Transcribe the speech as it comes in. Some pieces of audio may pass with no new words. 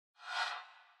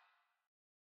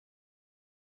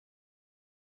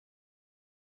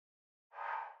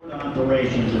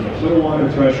Operations of the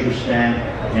Clearwater Threshers staff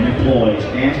and employees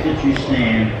ask that you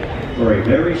stand for a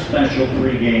very special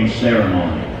pregame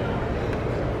ceremony.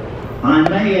 On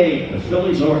May 8th, the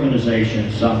Phillies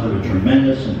organization suffered a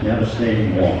tremendous and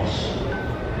devastating loss.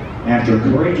 After a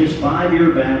courageous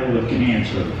 5-year battle with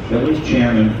cancer, Phillies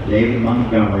chairman David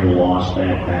Montgomery lost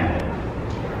that battle.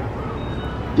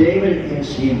 David,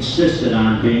 as he insisted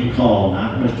on being called,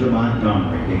 not Mr.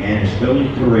 Montgomery, began his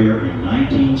Phillies career in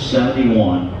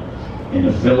 1971 in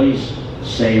the Phillies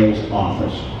sales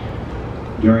office.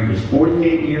 During his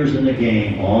 48 years in the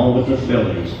game, all with the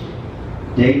Phillies,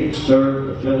 David served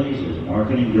the Phillies as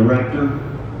marketing director,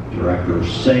 director of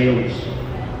sales,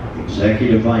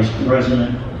 executive vice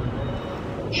president,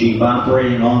 chief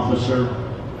operating officer,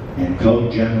 and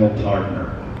co-general partner.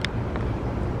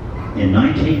 In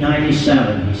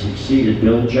 1997, he succeeded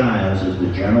Bill Giles as the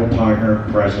general partner,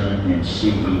 president, and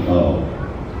CEO.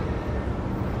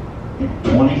 In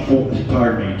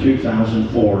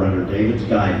 2004, under David's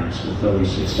guidance, the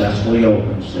Phillies successfully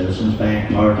opened Citizens Bank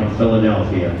Park in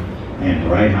Philadelphia and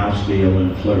Bright House Field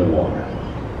in Clearwater.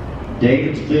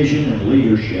 David's vision and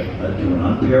leadership led to an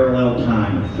unparalleled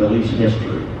time in Phillies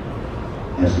history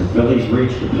as the Phillies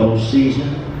reached the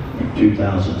postseason in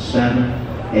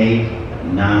 2007, 8,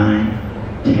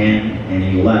 9, 10, and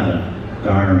 11,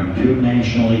 garnering 2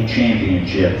 National League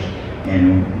championships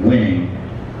and winning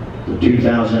the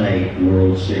 2008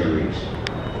 World Series.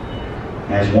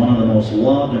 As one of the most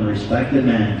loved and respected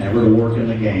men ever to work in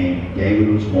the game, David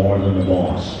was more than a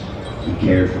boss. He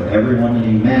cared for everyone that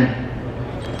he met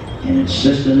and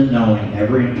insisted in knowing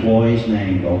every employee's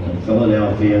name, both in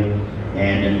Philadelphia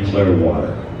and in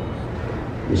Clearwater.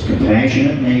 His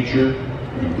compassionate nature,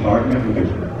 in partnership with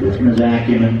his business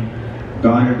acumen,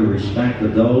 garnered the respect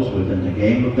of those within the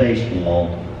game of baseball,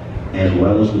 as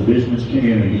well as the business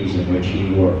communities in which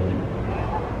he worked.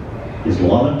 His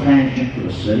love and passion for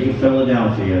the city of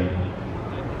Philadelphia,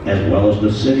 as well as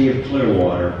the city of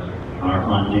Clearwater, are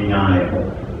undeniable.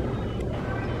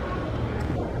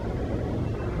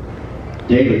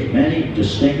 David's many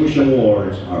distinguished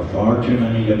awards are far too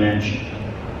many to mention,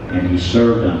 and he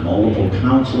served on multiple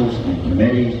councils and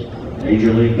committees,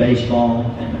 Major League Baseball,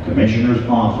 and the Commissioner's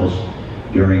office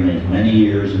during his many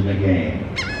years in the game.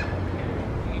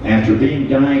 After being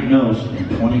diagnosed in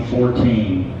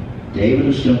 2014, David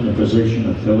assumed the position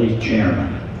of Phillies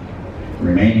chairman,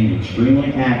 remaining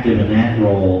extremely active in that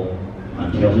role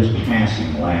until his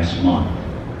passing last month.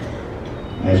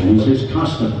 As was his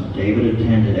custom, David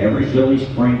attended every Phillies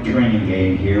spring training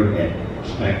game here at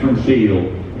Spectrum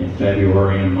Field in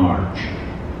February and March.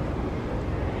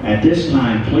 At this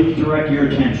time, please direct your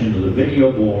attention to the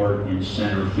video board in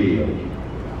center field.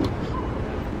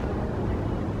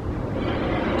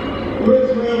 We're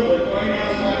thrilled that right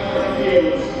now Spectrum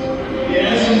Fields, in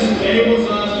essence, enables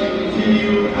us to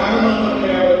continue our love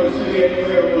affair with the city of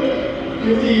Clearwater.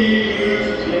 58 years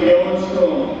and going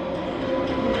strong.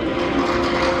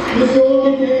 This all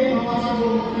became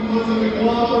possible because of the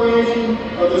cooperation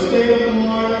of the state of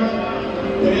Florida,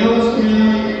 and Ellis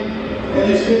County, and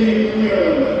the city of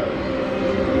Clearwater.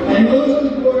 And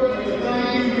most importantly, the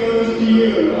thank you goes to you,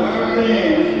 our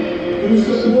fans, whose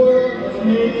support has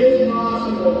made this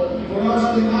possible for us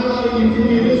to not only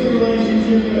continue this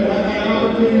relationship, but have the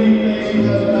opportunity to make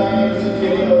us back in the city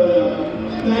of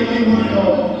Philadelphia. Thank you, one and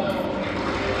all.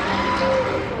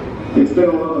 It's been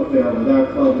a love affair with our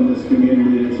club in this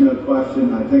community, there's no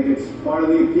question. I think it's part of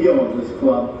the appeal of this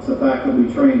club. It's the fact that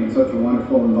we train in such a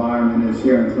wonderful environment as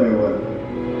here in Clearwater.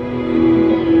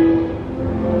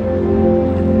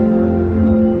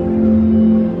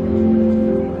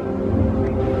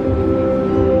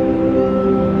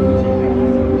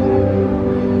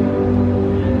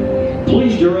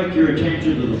 Please direct your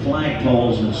attention to the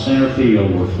flagpoles in center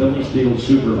field where Phillies field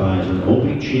supervisor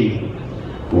Opie Cheek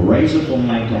will raise a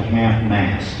flag to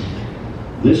half-mast.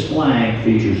 This flag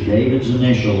features David's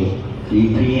initials,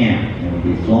 DPM, and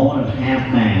will be flown at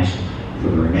half-mast for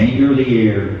the remainder of the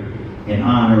year in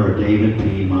honor of David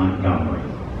P. Montgomery.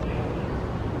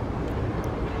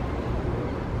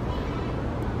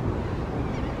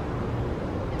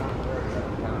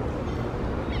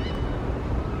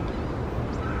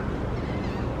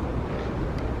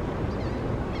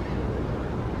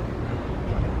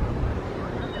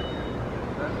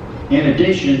 In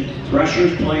addition,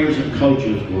 Threshers players and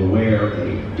coaches will wear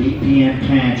a DPM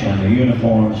patch on their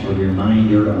uniforms for the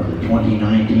remainder of the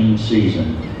 2019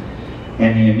 season,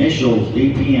 and the initials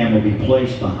DPM will be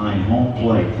placed behind home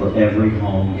plate for every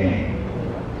home game.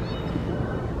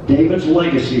 David's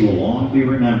legacy will long be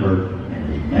remembered,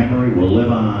 and his memory will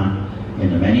live on in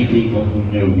the many people who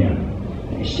knew him.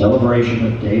 A celebration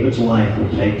of David's life will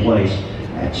take place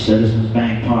at Citizens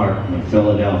Bank Park in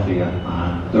Philadelphia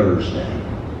on Thursday.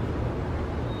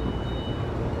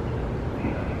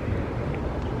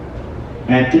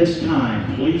 At this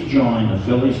time, please join the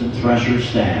Phillies and Threshers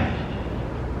staff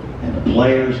and the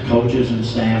players, coaches, and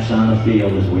staffs on the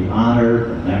field as we honor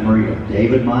the memory of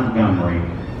David Montgomery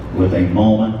with a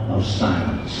moment of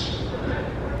silence.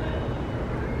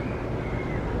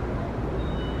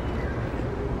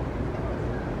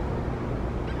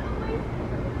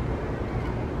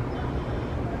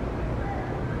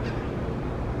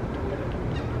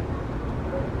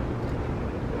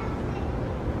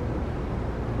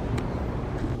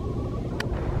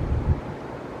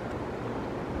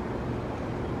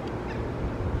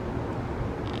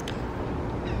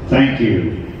 Thank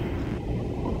you.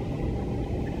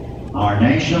 Our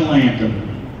national anthem